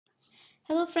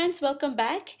Hello friends, welcome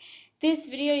back. This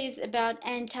video is about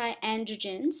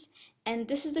anti-androgens, and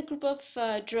this is the group of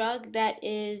drug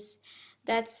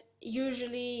that's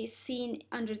usually seen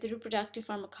under the reproductive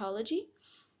pharmacology.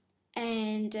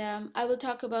 And I will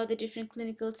talk about the different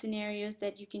clinical scenarios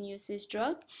that you can use this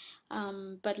drug.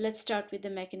 But let's start with the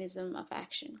mechanism of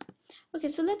action. Okay,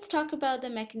 so let's talk about the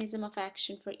mechanism of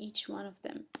action for each one of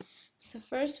them. So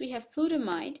first we have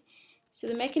flutamide. So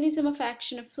the mechanism of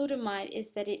action of flutamide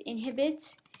is that it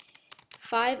inhibits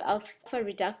 5-alpha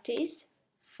reductase.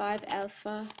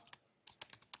 5-alpha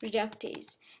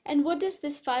reductase. And what does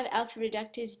this 5-alpha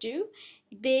reductase do?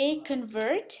 They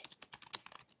convert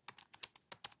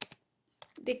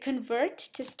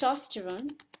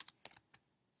testosterone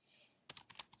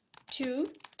to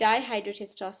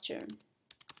dihydrotestosterone.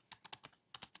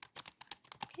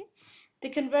 Okay? They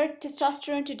convert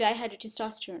testosterone to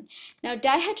dihydrotestosterone. Now,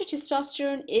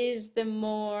 dihydrotestosterone is the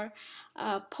more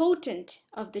potent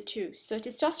of the two. So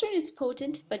testosterone is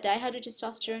potent, but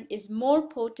dihydrotestosterone is more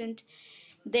potent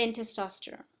than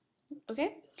testosterone.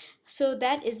 Okay? So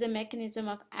that is the mechanism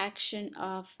of action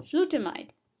of flutamide.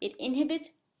 It inhibits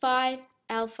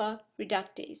 5-alpha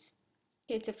reductase.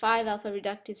 Okay, it's a 5-alpha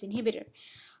reductase inhibitor.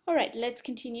 All right, let's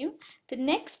continue. The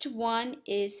next one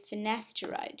is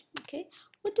finasteride. Okay,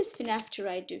 what does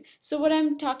finasteride do? So what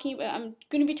I'm going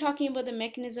to be talking about the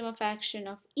mechanism of action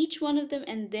of each one of them,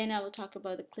 and then I will talk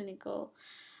about the clinical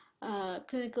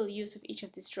use of each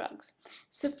of these drugs.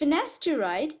 So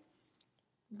finasteride,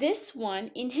 this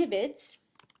one inhibits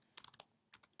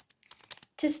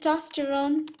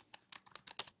testosterone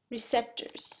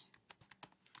receptors.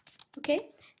 Okay.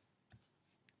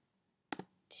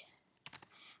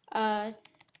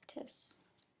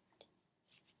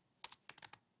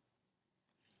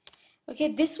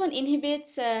 Okay, this one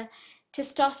inhibits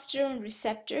testosterone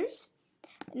receptors.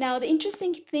 Now, the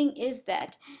interesting thing is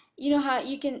that you know how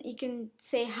you can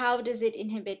say, how does it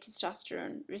inhibit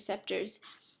testosterone receptors?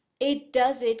 It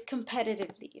does it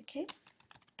competitively.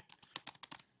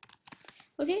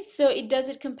 Okay, so it does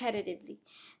it competitively.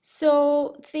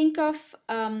 So think of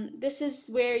this is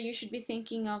where you should be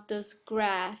thinking of those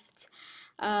graphs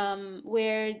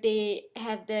where they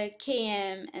have the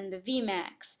Km and the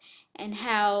Vmax, and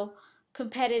how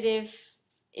competitive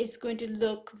is going to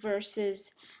look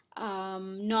versus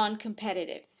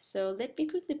non-competitive. So let me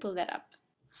quickly pull that up.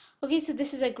 Okay, so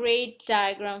this is a great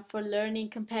diagram for learning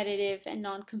competitive and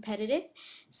non-competitive.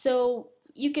 So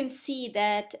you can see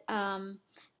that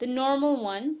the normal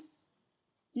one,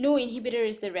 no inhibitor,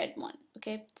 is the red one.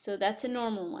 Okay, so that's a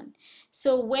normal one.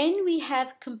 So when we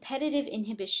have competitive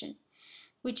inhibition,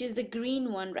 which is the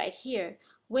green one right here,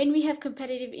 when we have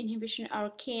competitive inhibition, our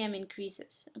Km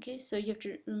increases. Okay, so you have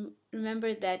to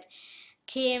remember that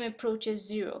Km approaches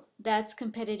 0. That's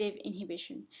competitive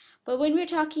inhibition. But when we're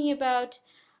talking about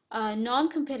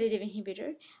non-competitive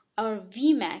inhibitor, our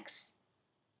Vmax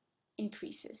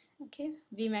increases. Okay,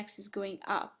 Vmax is going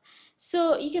up.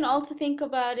 So you can also think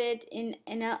about it in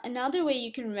another way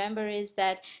you can remember is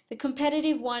that the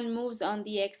competitive one moves on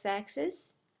the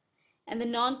x-axis and the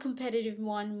non-competitive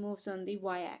one moves on the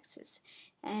y-axis.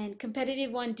 And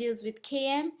competitive one deals with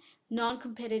Km,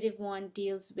 non-competitive one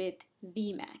deals with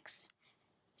Vmax.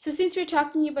 So since we're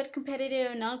talking about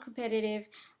competitive and non-competitive,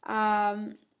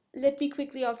 let me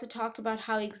quickly also talk about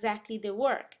how exactly they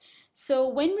work. So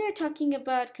when we're talking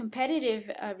about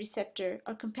competitive receptor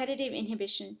or competitive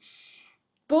inhibition,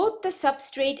 both the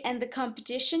substrate and the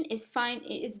competition is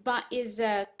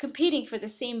competing for the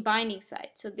same binding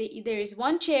site. So there is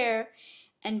one chair,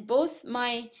 and both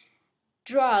my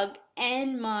drug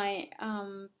and my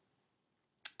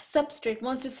substrate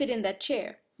wants to sit in that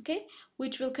chair, okay,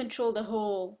 which will control the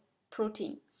whole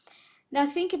protein. Now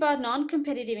think about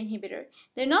non-competitive inhibitor.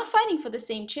 They're not fighting for the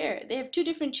same chair. They have two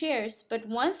different chairs, but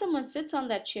once someone sits on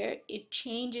that chair, it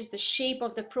changes the shape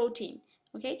of the protein.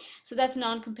 Okay, so that's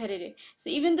non-competitive. So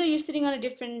even though you're sitting on a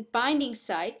different binding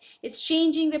site, it's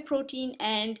changing the protein,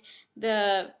 and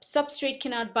the substrate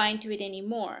cannot bind to it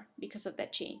anymore because of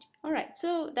that change. All right,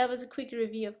 so that was a quick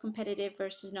review of competitive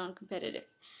versus non-competitive.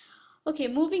 Okay,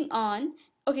 moving on.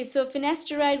 Okay, so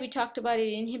finasteride, we talked about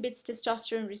it inhibits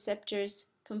testosterone receptors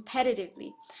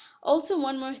competitively. Also,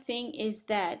 one more thing is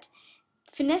that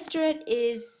finasteride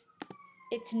it's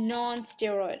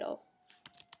non-steroidal.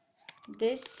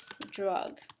 This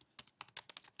drug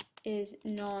is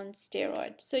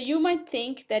non-steroid. So you might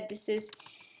think that this is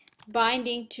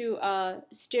binding to a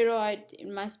steroid, it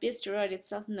must be a steroid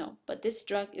itself. No, but this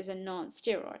drug is a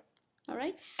non-steroid. All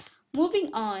right,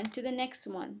 moving on to the next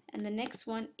one, and the next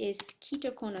one is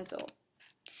ketoconazole.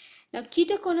 Now,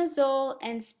 ketoconazole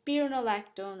and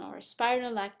spironolactone, or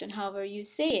spironolactone, however you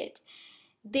say it,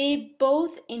 they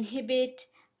both inhibit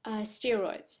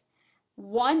steroids.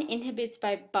 One inhibits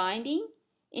binding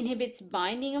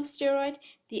of steroid,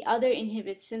 the other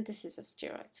inhibits synthesis of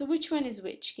steroid. So which one is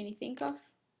which? Can you think of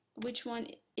which one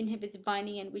inhibits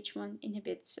binding and which one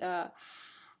inhibits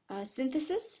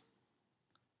synthesis?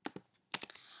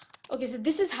 Okay, so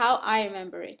this is how I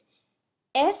remember it.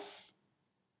 S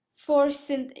for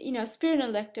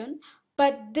spironolactone,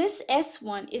 but this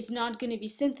S1 is not going to be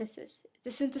synthesis.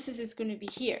 The synthesis is going to be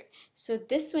here. So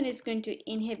this one is going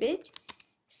to inhibit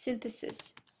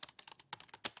synthesis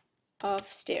of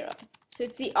steroid. So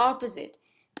it's the opposite.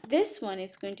 This one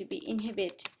is going to be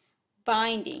inhibit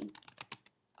binding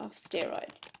of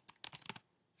steroid.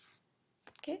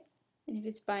 Okay,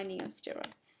 inhibits binding of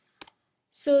steroid.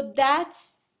 So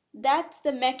that's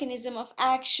the mechanism of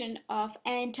action of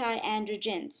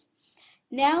anti-androgens.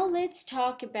 Now let's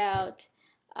talk about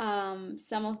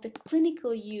some of the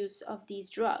clinical use of these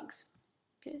drugs.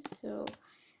 Okay, so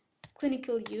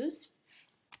clinical use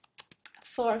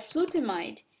for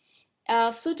flutamide.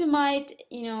 Flutamide,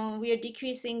 we are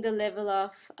decreasing the level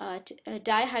of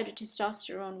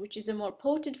dihydrotestosterone, which is a more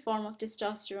potent form of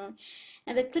testosterone,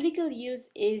 and the clinical use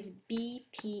is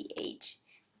BPH,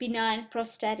 benign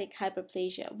prostatic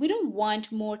hyperplasia. We don't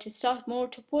want more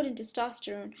potent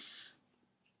testosterone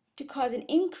to cause an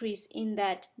increase in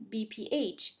that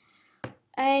BPH.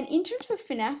 And in terms of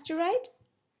finasteride,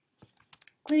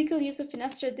 clinical use of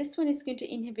finasteride, this one is going to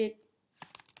inhibit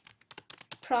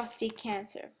prostate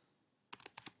cancer.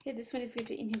 Okay, this one is going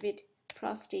to inhibit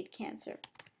prostate cancer.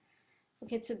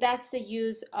 Okay, so that's the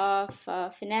use of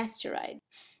finasteride.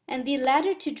 And the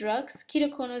latter two drugs,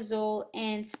 ketoconazole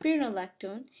and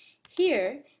spironolactone,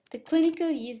 here the clinical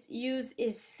use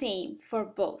is same for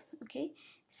both. Okay,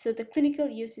 so the clinical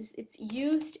use is it's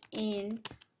used in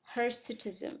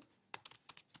hirsutism,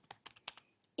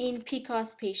 in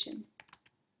PCOS patient.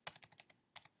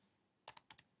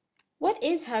 What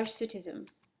is hirsutism?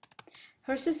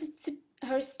 Hirsutism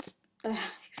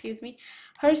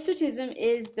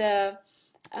is the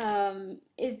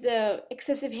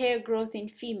excessive hair growth in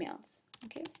females.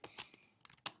 Okay,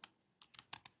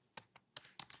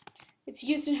 it's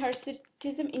used in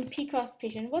hirsutism in PCOS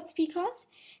patient. What's PCOS?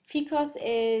 PCOS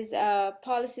is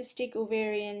polycystic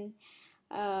ovarian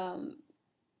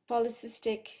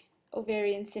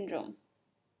syndrome.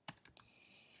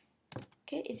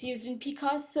 Okay, it's used in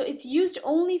PCOS, so it's used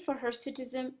only for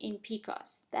hirsutism in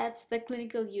PCOS. That's the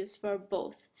clinical use for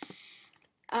both.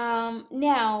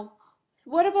 Now,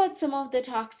 what about some of the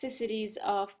toxicities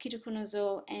of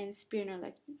ketoconazole and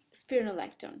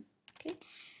spironolactone? Okay,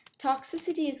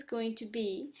 toxicity is going to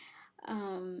be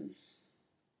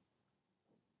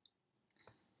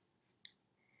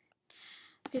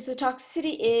okay. So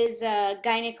toxicity is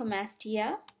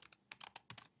gynecomastia.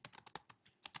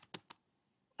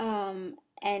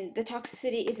 And the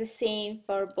toxicity is the same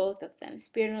for both of them,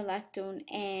 spironolactone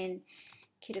and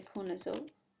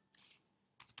ketoconazole.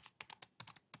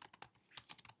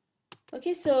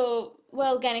 Okay, so,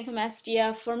 well,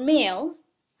 gynecomastia for male,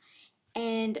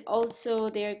 and also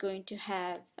they're going to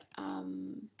have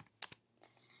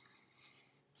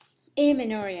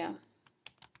amenorrhea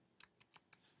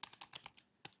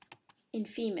in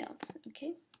females.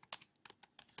 Okay,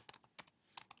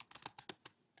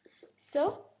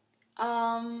 so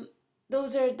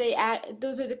those are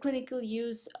the clinical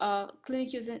use and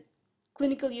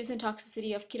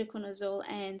toxicity of ketoconazole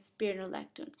and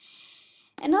spironolactone.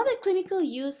 Another clinical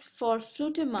use for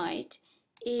flutamide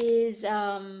is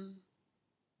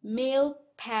male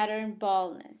pattern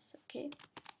baldness. Okay,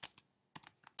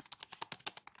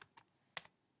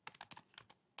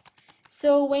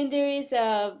 so when there is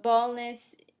a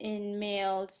baldness in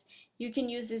males, you can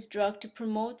use this drug to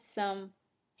promote some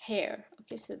hair.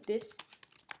 Okay, so this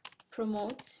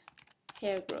promotes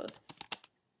hair growth.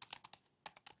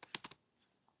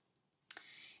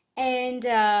 And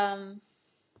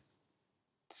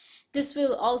this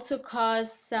will also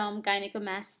cause some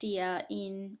gynecomastia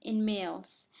in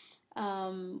males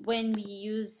when we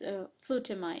use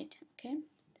flutamide. Okay,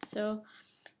 so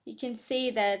you can say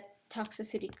that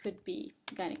toxicity could be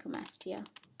gynecomastia.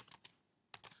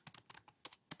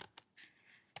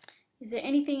 Is there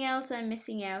anything else I'm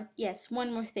missing out? Yes,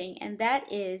 one more thing, and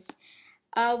that is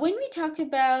when we talk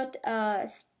about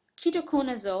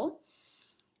ketoconazole,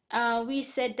 we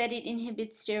said that it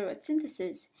inhibits steroid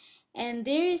synthesis, and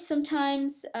there is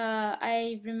sometimes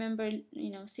I remember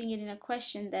seeing it in a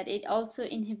question that it also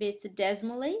inhibits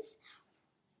desmolase.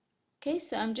 Okay,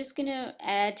 so I'm just gonna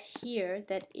add here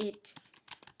that it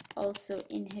also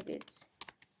inhibits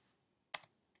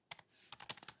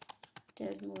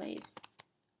desmolase.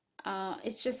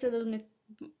 It's just a little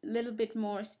little bit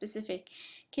more specific.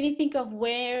 Can you think of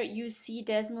where you see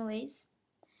desmolase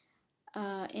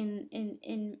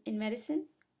in medicine?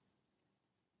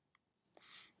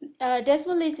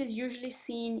 Desmolase is usually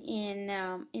seen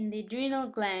in the adrenal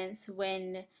glands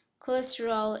when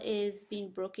cholesterol is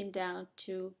being broken down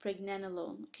to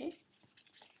pregnenolone. Okay,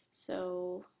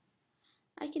 so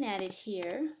I can add it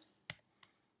here.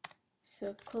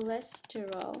 So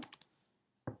cholesterol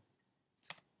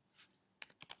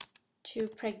to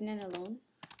pregnenolone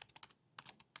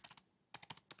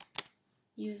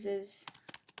uses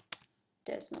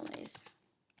desmolase.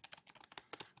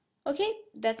 Okay,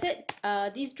 that's it.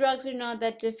 These drugs are not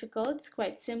that difficult. It's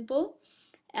quite simple.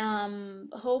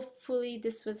 Hopefully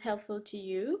this was helpful to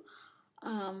you.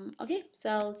 Okay, so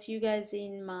I'll see you guys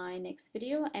in my next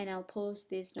video, and I'll post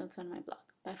these notes on my blog.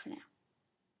 Bye for now.